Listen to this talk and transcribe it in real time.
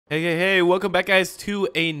Hey, welcome back guys to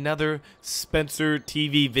another Spencer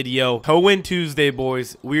TV video. Towing Tuesday,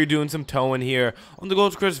 boys. We're doing some towing here on the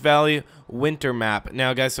Gold Coast Valley winter map.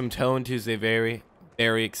 Now guys, some towing Tuesday, very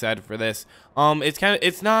excited for this.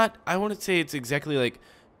 It's not, I wouldn't say it's exactly like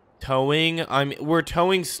towing. We're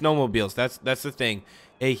towing snowmobiles. That's the thing.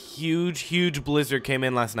 A huge blizzard came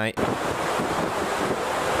in last night.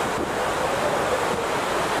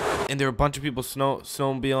 And there were a bunch of people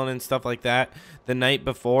snowmobiling and stuff like that the night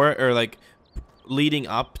before, or like leading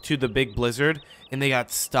up to the big blizzard, and they got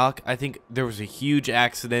stuck. I think there was a huge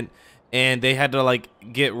accident and they had to like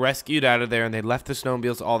get rescued out of there, and they left the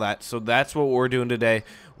snowmobiles, all that. So that's what we're doing today.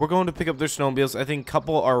 We're going to pick up their snowmobiles. I think a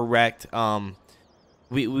couple are wrecked.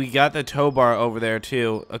 We got the tow bar over there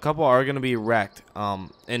too. A couple are going to be wrecked,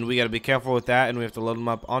 and we got to be careful with that, and we have to load them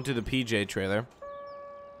up onto the PJ trailer.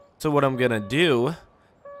 So what I'm gonna do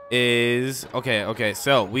is okay,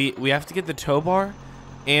 so we have to get the tow bar,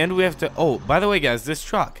 and we have to, oh, by the way guys, this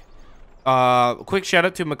truck, quick shout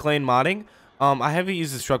out to McLean Modding. I haven't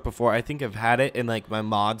used this truck before. I think I've had it in like my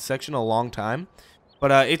mod section a long time,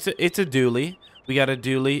 but it's a dually. We got a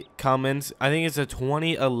dually Cummins. I think it's a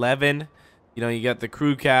 2011. You know, you got the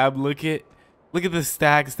crew cab. Look at the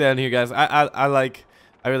stacks down here, guys. I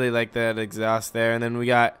really like that exhaust there. And then we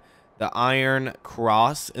got the iron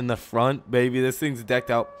cross in the front, baby. This thing's decked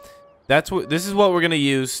out. This is what we're gonna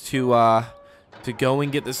use to go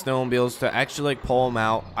and get the snowmobiles, to actually like pull them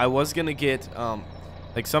out. I was gonna get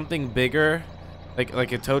like something bigger,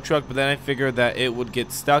 like a tow truck, but then I figured that it would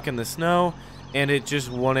get stuck in the snow and it just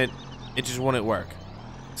wouldn't work.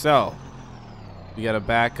 So we gotta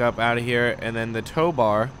back up out of here, and then the tow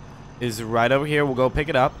bar is right over here. We'll go pick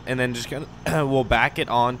it up, and then just gonna we'll back it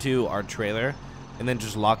onto our trailer, and then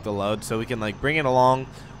just lock the load so we can like bring it along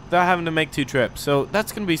without having to make 2 trips. So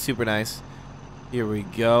that's gonna be super nice. Here we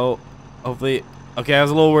go. Hopefully, okay, I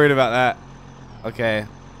was a little worried about that. Okay,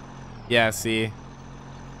 yeah, see,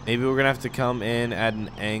 maybe we're gonna have to come in at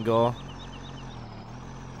an angle,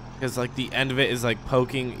 because like the end of it is like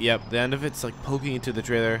poking. Yep, the end of it's like poking into the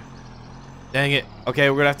trailer. Dang it. Okay,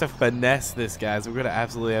 we're gonna have to finesse this, guys. We're gonna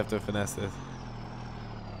absolutely have to finesse this.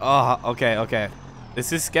 Oh, okay,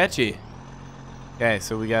 this is sketchy. Okay,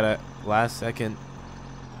 so we got a last second.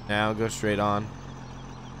 Now go straight on.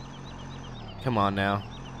 Come on now.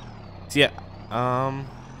 So yeah,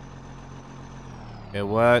 okay,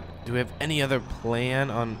 what? Do we have any other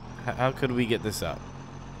plan on how could we get this up?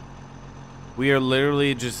 We are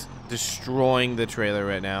literally just destroying the trailer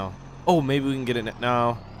right now. Oh, maybe we can get it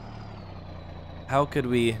now. How could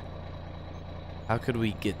we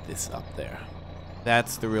get this up there?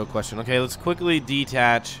 That's the real question. Okay, let's quickly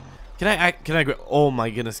detach. Can I grab? Oh my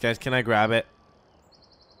goodness, guys, can I grab it?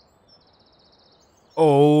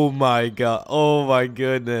 Oh my god. Oh my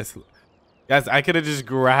goodness. Guys, I could have just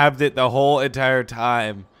grabbed it the whole entire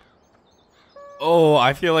time. Oh,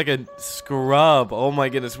 I feel like a scrub. Oh my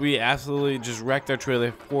goodness, we absolutely just wrecked our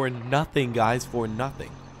trailer for nothing, guys, for nothing.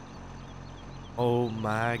 Oh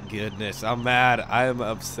my goodness, I'm mad. I am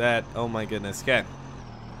upset. Oh my goodness. Okay,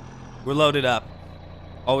 we're loaded up.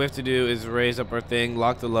 All we have to do is raise up our thing.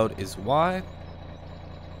 Lock the load is Y.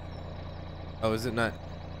 Oh, is it not?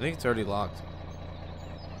 I think it's already locked.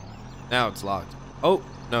 Now it's locked. Oh,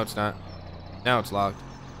 no, it's not. Now it's locked.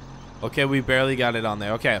 Okay, we barely got it on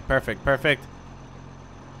there. Okay, perfect.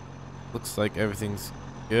 Looks like everything's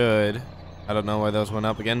good. I don't know why those went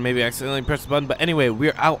up again. Maybe I accidentally pressed the button. But anyway,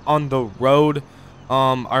 we're out on the road.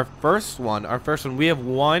 Our first one. We have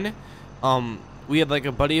one. We had like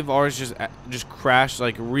a buddy of ours just crashed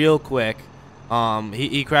like real quick.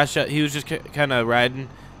 He crashed out. He was just kind of riding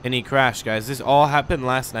and he crashed, guys. This all happened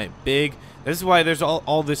last night. This is why there's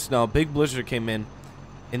all this snow. Big blizzard came in,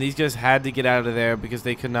 and these guys had to get out of there because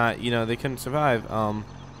they could not, you know, they couldn't survive.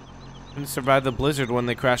 Couldn't survive the blizzard when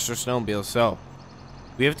they crashed their snowmobile. So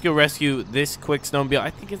we have to go rescue this quick snowmobile. I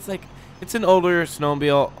think it's an older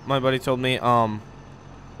snowmobile, my buddy told me. So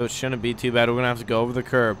it shouldn't be too bad. We're gonna have to go over the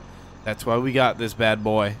curb. That's why we got this bad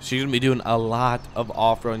boy. She's gonna be doing a lot of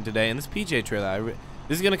off-roading today, and this PJ trailer,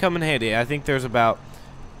 this is gonna come in handy. I think there's about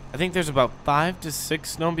 5 to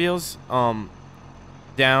 6 snowmobiles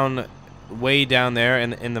way down there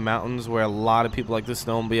in the mountains, where a lot of people like this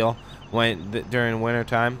snowmobile went during winter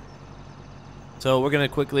time. So we're gonna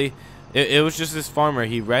quickly. It was just this farmer.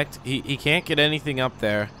 He wrecked. He can't get anything up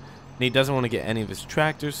there, and he doesn't want to get any of his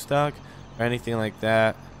tractors stuck or anything like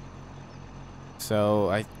that.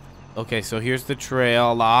 So okay, so here's the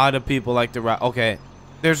trail. A lot of people like to ride. Okay,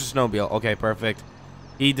 there's a snowmobile. Okay, perfect.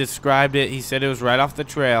 He described it. He said it was right off the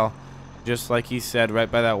trail, just like he said, right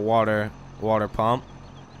by that water pump.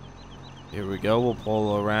 Here we go. We'll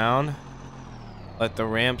pull around. let the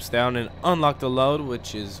ramps down and unlock the load,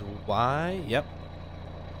 which is why. Yep.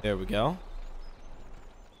 There we go.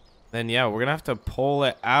 Then, yeah, we're going to have to pull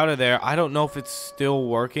it out of there. I don't know if it's still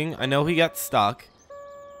working. I know he got stuck.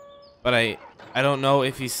 But I don't know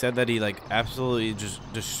if he said that he, like, absolutely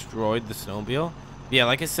just destroyed the snowmobile. Yeah,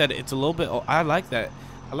 like I said, it's a little bit... Oh, I like that.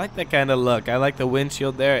 I like that kind of look. I like the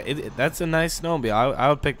windshield there. That's a nice snowmobile. I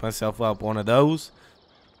would pick myself up one of those.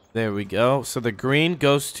 There we go. So the green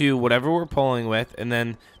goes to whatever we're pulling with. And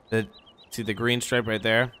then, see the green stripe right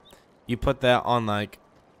there? You put that on, like,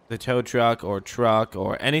 the tow truck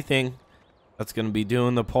or anything that's going to be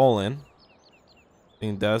doing the pulling.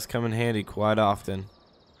 It does come in handy quite often.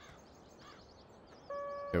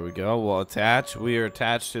 There we go. We'll attach. We are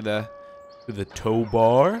attached to the tow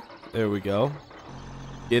bar. There we go.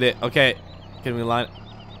 Get it. Okay. Can we line?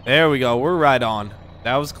 There we go. We're right on.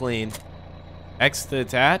 That was clean. X to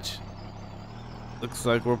attach. Looks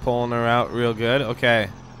like we're pulling her out real good. Okay.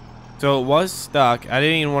 So it was stuck. I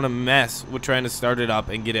didn't even want to mess with trying to start it up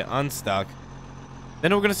and get it unstuck.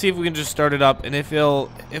 Then we're gonna see if we can just start it up, and if it'll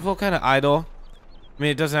kind of idle. I mean,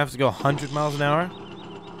 it doesn't have to go 100 miles an hour.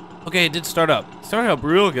 Okay, it did start up. Started up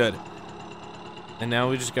real good. And now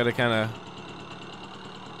we just gotta kind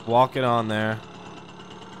of walk it on there.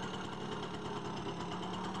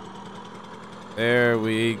 There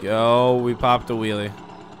we go. We popped a wheelie.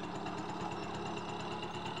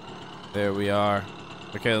 There we are.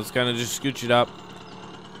 Okay, let's kind of just scooch it up.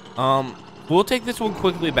 We'll take this one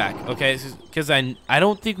quickly back, okay? Because I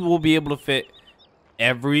don't think we'll be able to fit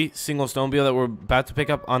every single snowmobile that we're about to pick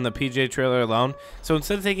up on the PJ trailer alone. So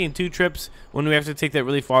instead of taking 2 trips when we have to take that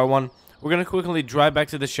really far one, we're gonna quickly drive back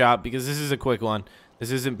to the shop because this is a quick one.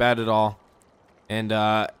 This isn't bad at all. And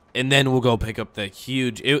then we'll go pick up the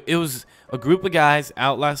huge. It was a group of guys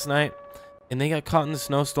out last night, and they got caught in the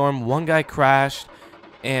snowstorm. One guy crashed,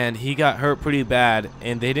 and he got hurt pretty bad,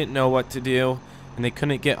 and they didn't know what to do, and they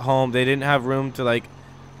couldn't get home. They didn't have room to, like,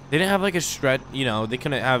 they didn't have like a shred, you know, they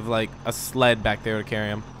couldn't have like a sled back there to carry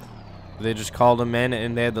him. They just called him in,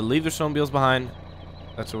 and they had to leave their snowmobiles behind.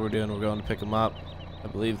 That's what we're doing. We're going to pick them up. I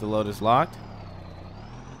believe the load is locked.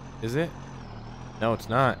 Is it? No, it's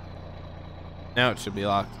not. Now it should be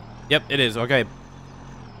locked. Yep, it is. Okay.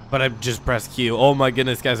 But I just pressed Q. Oh my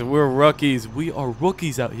goodness, guys. We're rookies. We are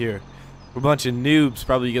rookies out here. We're a bunch of noobs.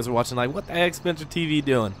 Probably you guys are watching like, what the heck's Spencer TV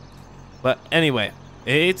doing? But anyway,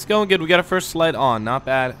 it's going good. We got our first sled on. Not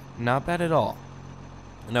bad. Not bad at all.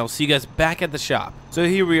 And I'll see you guys back at the shop. So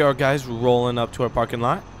here we are, guys, rolling up to our parking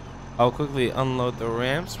lot. I'll quickly unload the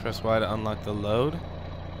ramps. Press Y to unlock the load.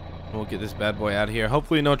 And we'll get this bad boy out of here.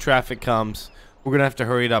 Hopefully no traffic comes. We're going to have to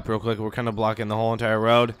hurry it up real quick. We're kind of blocking the whole entire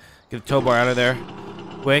road. Get the tow bar out of there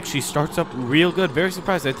quick. She starts up real good. Very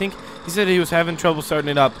surprised. I think he said he was having trouble starting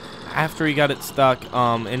it up after he got it stuck.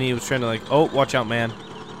 And he was trying to like, oh, watch out, man.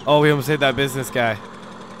 Oh, we almost hit that business guy.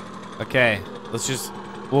 Okay, let's just,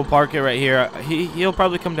 we'll park it right here. He'll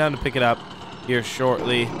probably come down to pick it up here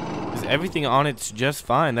shortly. Because everything on it's just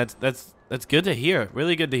fine. That's good to hear.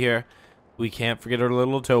 Really good to hear. We can't forget our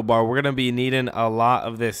little tow bar. We're going to be needing a lot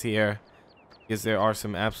of this here, because there are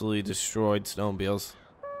some absolutely destroyed snowmobiles.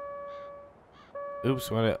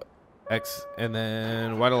 Oops, why to X, and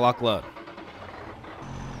then why to lock load?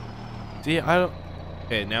 See, I don't,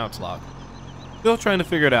 okay, now it's locked. Still trying to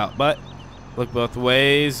figure it out, but look both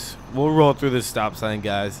ways. We'll roll through this stop sign,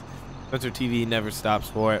 guys. Spencer TV never stops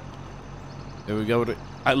for it. There we go.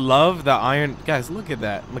 I love the iron, guys, look at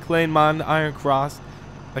that. McLean Mon Iron Cross.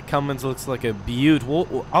 The Cummins looks like a beaut.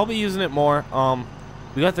 I'll be using it more.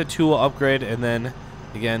 We got the tool upgrade, and then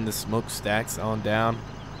again the smokestacks on down.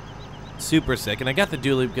 Super sick. And I got the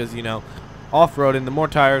dually because, you know, off-roading, the more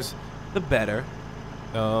tires the better.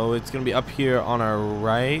 So it's gonna be up here on our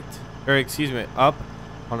right, or excuse me, up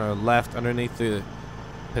on our left underneath the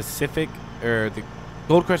Pacific, or the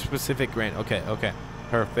Goldcrest Pacific Grain. Okay,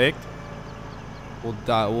 perfect.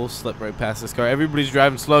 We'll slip right past this car. Everybody's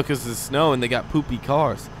driving slow because of the snow and they got poopy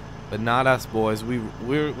cars, but not us, boys.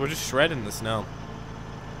 We're just shredding the snow,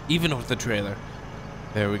 even with the trailer.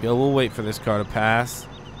 There we go. We'll wait for this car to pass.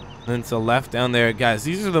 Then to the left down there, guys.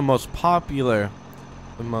 These are the most popular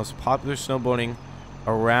snowboarding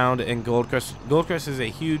around in Goldcrest. Goldcrest is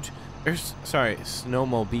a huge, sorry,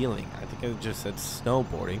 snowmobiling. I think I just said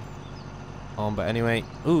snowboarding. But anyway,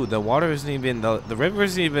 ooh, the water isn't even, the river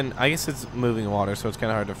isn't even, I guess it's moving water, so it's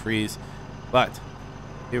kind of hard to freeze. But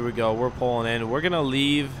here we go. We're pulling in. We're gonna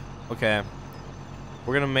leave. Okay,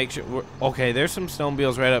 we're gonna make sure okay, there's some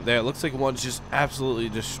snowmobiles right up there. It looks like one's just absolutely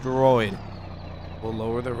destroyed. We'll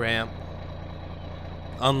lower the ramp,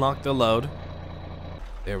 unlock the load.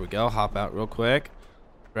 There we go. Hop out real quick,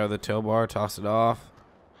 grab the tow bar, toss it off.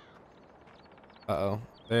 Uh-oh.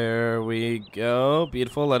 There we go.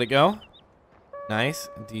 Beautiful. Let it go. Nice.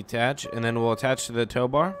 Detach. And then we'll attach to the tow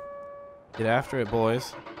bar. Get after it,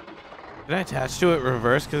 boys. Can I attach to it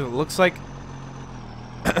reverse? Because it looks like...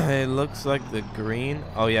 it looks like the green.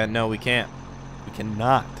 Oh, yeah. No, we can't. We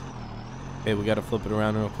cannot. Okay, we got to flip it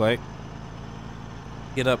around real quick.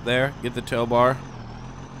 Get up there. Get the tow bar.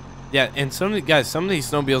 Yeah, and some of the guys, some of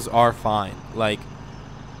these snowmobiles are fine. Like,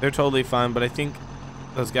 they're totally fine. But I think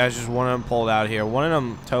those guys just wanted them pulled out of here. One of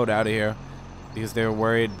them towed out of here because they were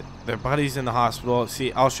worried. Their buddy's in the hospital.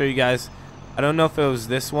 See, I'll show you guys. I don't know if it was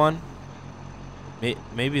this one.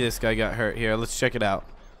 Maybe this guy got hurt. Here, let's check it out.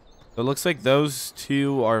 So it looks like those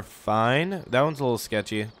two are fine. That one's a little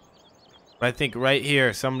sketchy. But I think right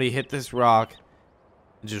here, somebody hit this rock.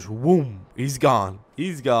 And just, whoom, he's gone.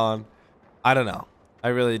 He's gone. I don't know. I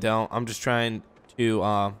really don't. I'm just trying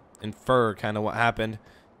to infer kind of what happened.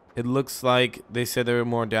 It looks like they said they were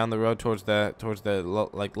more down the road towards the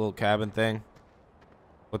like little cabin thing.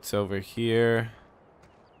 What's over here?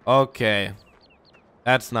 Okay.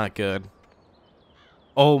 That's not good.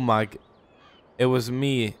 Oh my. It was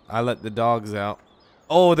me. I let the dogs out.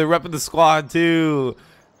 Oh, they're repping the squad too.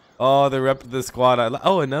 Oh, they're repping the squad.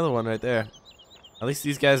 Oh, another one right there. At least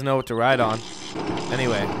these guys know what to ride on.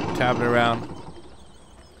 Anyway, we're tapping around.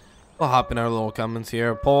 We'll hop in our little Cummins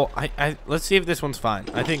here. Pull. Let's see if this one's fine.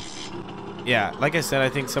 I think, yeah, like I said, I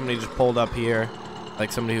think somebody just pulled up here.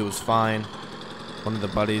 Like somebody who was fine. One of the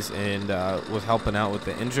buddies and was helping out with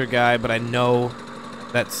the injured guy. But I know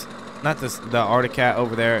that's not this. The Arctic Cat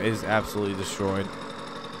over there is absolutely destroyed.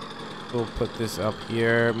 We'll put this up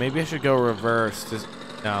here. Maybe I should go reverse. Just,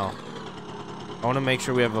 no. I want to make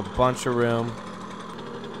sure we have a bunch of room.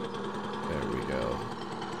 There we go.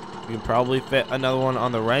 We can probably fit another one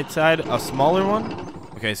on the right side. A smaller one.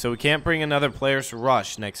 Okay, so we can't bring another player's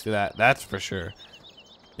rush next to that. That's for sure.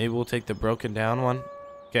 Maybe we'll take the broken down one.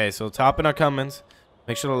 Okay, so let's hop in our Cummins.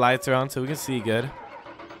 Make sure the lights are on so we can see good.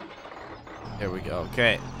 There we go.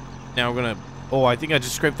 Okay. Now we're going to... Oh, I think I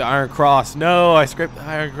just scraped the iron cross. No, I scraped the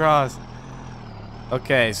iron cross.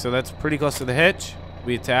 Okay, so that's pretty close to the hitch.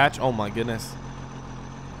 We attach. Oh, my goodness.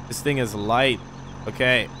 This thing is light.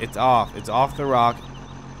 Okay, it's off. It's off the rock.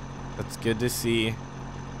 That's good to see.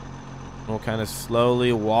 We'll kind of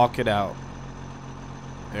slowly walk it out.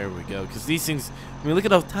 There we go. Because these things... I mean, look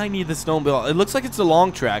at how tiny the snowmobile. It looks like it's a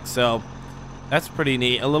long track, so that's pretty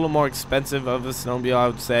neat. A little more expensive of a snowmobile, I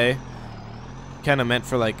would say. Kind of meant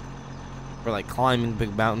for like climbing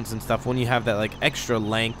big mountains and stuff. When you have that like extra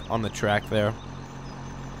length on the track there.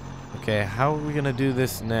 Okay, how are we gonna do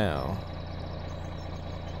this now?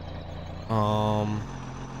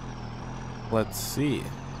 Let's see.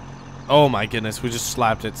 Oh my goodness, we just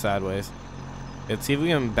slapped it sideways. Let's see if we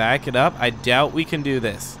can back it up. I doubt we can do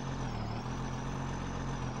this.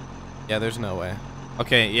 Yeah, there's no way.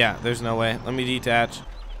 Okay, yeah, there's no way. Let me detach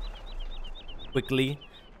quickly.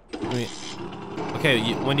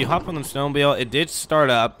 Okay, when you hop on the snowmobile, it did start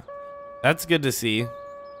up. That's good to see.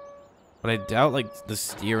 But I doubt, like, the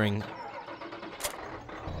steering.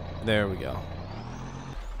 There we go.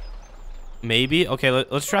 Maybe. Okay,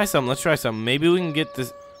 let's try something. Let's try something. Maybe we can get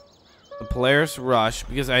the Polaris Rush.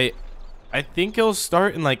 Because I think it'll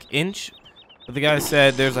start in, like, inch. But the guy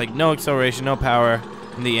said there's, like, no acceleration, no power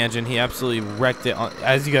in the engine. He absolutely wrecked it,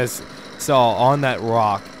 as you guys saw, on that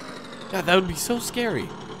rock. God, that would be so scary.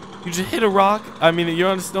 You just hit a rock. I mean, you're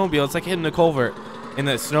on a snowmobile. It's like hitting a culvert. And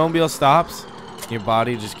the snowmobile stops. Your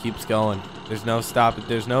body just keeps going. There's no stop.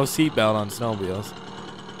 There's no seatbelt on snowmobiles.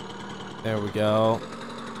 There we go.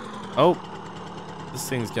 Oh. This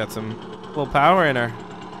thing's got some little power in her.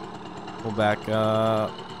 Pull back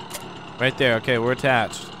up. Right there. Okay, we're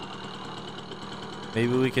attached.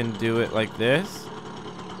 Maybe we can do it like this.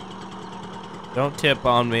 Don't tip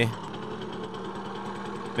on me.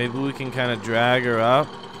 Maybe we can kind of drag her up.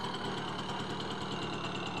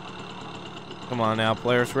 Come on now,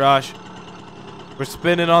 Polaris Rush. We're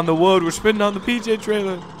spinning on the wood. We're spinning on the PJ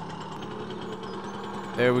trailer.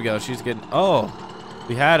 There we go. She's getting... Oh,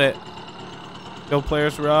 we had it. Go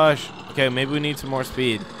Polaris Rush. Okay, maybe we need some more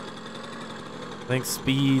speed. I think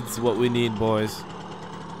speed's what we need, boys.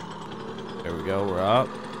 There we go. We're up.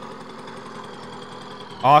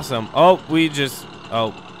 Awesome. Oh, we just...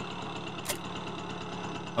 Oh.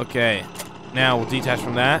 Okay. Now we'll detach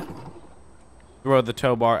from that. Throw the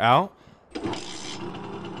tow bar out.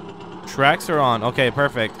 Tracks are on. Okay,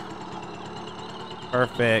 perfect.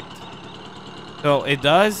 Perfect. So it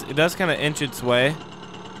does kind of inch its way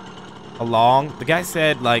along. The guy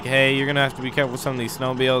said, like, hey, you're gonna have to be careful with some of these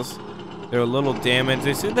snowmobiles. They're a little damaged.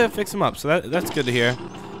 They said they'll fix them up, so that's good to hear.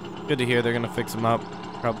 Good to hear they're gonna fix them up.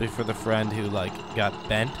 Probably for the friend who like got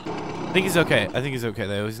bent. I think he's okay. I think he's okay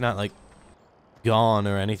though. He's not like gone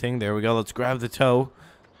or anything. There we go. Let's grab the tow.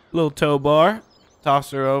 Little tow bar.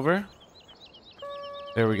 Toss her over.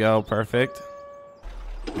 There we go. Perfect.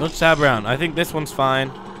 Let's tab around. I think this one's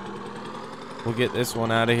fine. We'll get this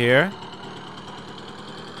one out of here.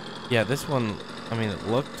 Yeah, this one, I mean, it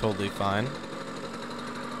looked totally fine.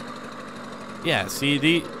 Yeah, see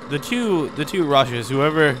the two rushes,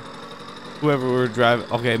 whoever we're driving.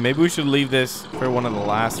 Okay, maybe we should leave this for one of the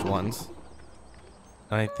last ones.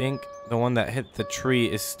 And I think the one that hit the tree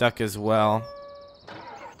is stuck as well.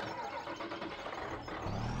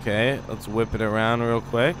 Okay, let's whip it around real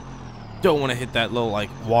quick. Don't want to hit that little like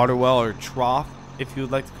water well or trough, if you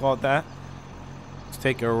would like to call it that. Let's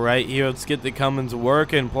take a right here. Let's get the Cummins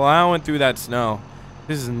working, plowing through that snow.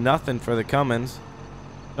 This is nothing for the Cummins.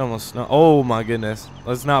 Almost snow. Oh my goodness.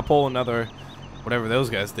 Let's not pull another whatever those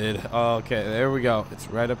guys did. Okay, there we go. It's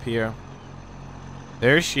right up here.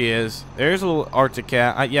 There she is. There's a little Arctic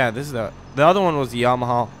Cat. Yeah, this is the other one was the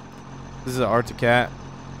Yamaha. This is the Arctic Cat.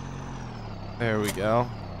 There we go.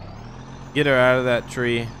 Get her out of that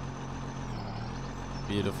tree.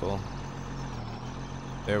 Beautiful.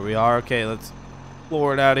 There we are. Okay, let's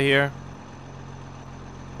floor it out of here.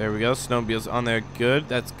 There we go. Snowmobile's on there. Good.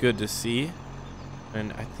 That's good to see.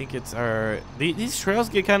 And I think it's our... These trails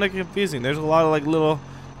get kind of confusing. There's a lot of like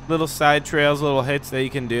little side trails, little hits that you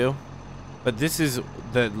can do. But this is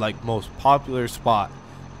the like most popular spot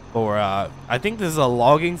for... I think this is a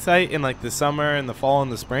logging site in like the summer and the fall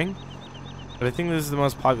and the spring. But I think this is the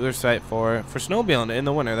most popular site for snowmobiling in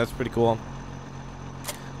the winter. That's pretty cool.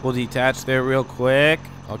 We'll detach there real quick.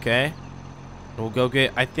 Okay. We'll go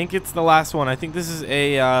get... I think it's the last one. I think this is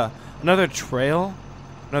a another trail.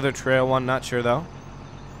 Another trail one. Not sure though.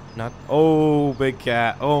 Not... Oh, big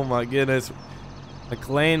cat. Oh my goodness.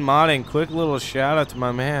 McLean modding. Quick little shout out to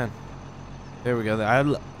my man. There we go.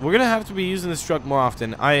 We're gonna have to be using this truck more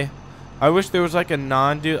often. I wish there was like a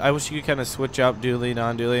non-dually. I wish you could kind of switch up dually,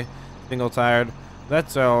 non-dually, single tired.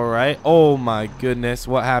 That's all right. Oh my goodness,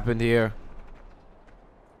 what happened here?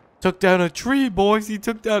 Took down a tree, boys. He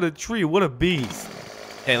took down a tree. What a beast.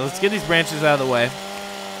 Okay, let's get these branches out of the way.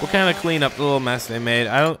 We'll kind of clean up the little mess they made.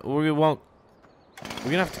 We won't.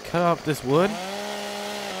 We're gonna have to cut off this wood.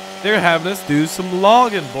 They're having us do some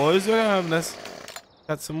logging, boys. They're having us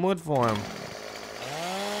cut some wood for them.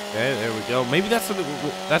 Okay, there we go. Maybe that's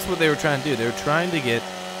what they were trying to do. They were trying to get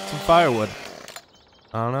some firewood.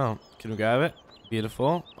 I don't know. Can we grab it?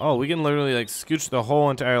 Beautiful. Oh, we can literally like scooch the whole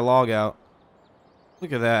entire log out.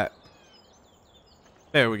 Look at that.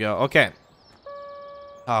 There we go. Okay.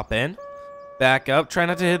 Hop in. Back up. Try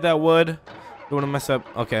not to hit that wood. Don't want to mess up.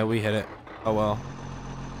 Okay, we hit it. Oh well.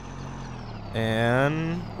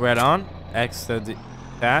 And right on. X to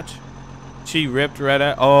detach. She ripped right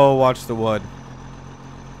at. Oh, watch the wood.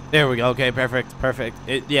 There we go. Okay, perfect. Perfect.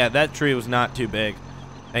 Yeah, that tree was not too big.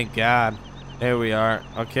 Thank God. There we are.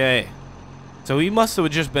 Okay. So he must have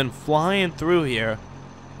just been flying through here.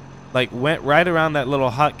 Like, went right around that little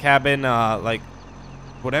hut cabin, like,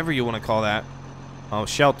 whatever you want to call that.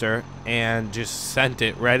 Shelter. And just sent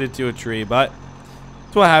it right into a tree. But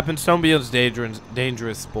that's what happens. Snowmobile's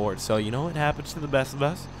dangerous sport. So, you know what happens to the best of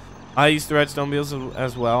us? I used to ride snowmobiles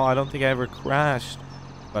as well. I don't think I ever crashed.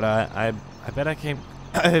 But I bet I came...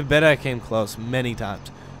 I bet I came close many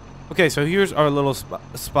times. Okay, so here's our little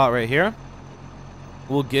spot right here.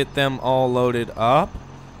 We'll get them all loaded up.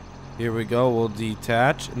 Here we go. We'll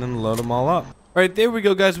detach and then load them all up. All right, there we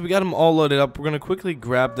go, guys. We got them all loaded up. We're going to quickly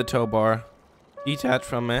grab the tow bar, detach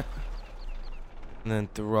from it, and then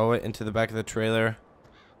throw it into the back of the trailer.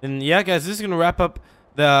 And yeah, guys, this is going to wrap up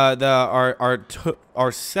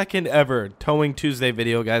our second ever Towing Tuesday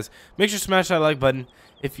video, guys. Make sure to smash that like button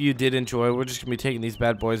if you did enjoy. We're just going to be taking these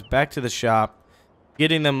bad boys back to the shop,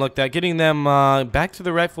 getting them looked at, getting them back to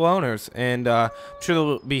the rightful owners. And I'm sure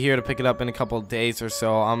they'll be here to pick it up in a couple of days or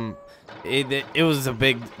so. It was a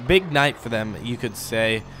big night for them, you could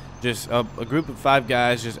say. Just a group of 5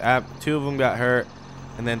 guys. Just 2 of them got hurt,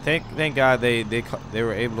 and then thank God they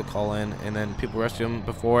were able to call in, and then people rescued them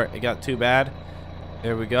before it got too bad.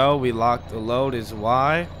 There we go. We locked the load is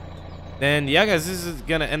why. Then yeah, guys, this is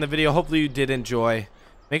gonna end the video. Hopefully you did enjoy.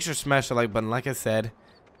 Make sure to smash the like button, like I said.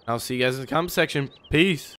 I'll see you guys in the comment section.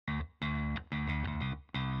 Peace.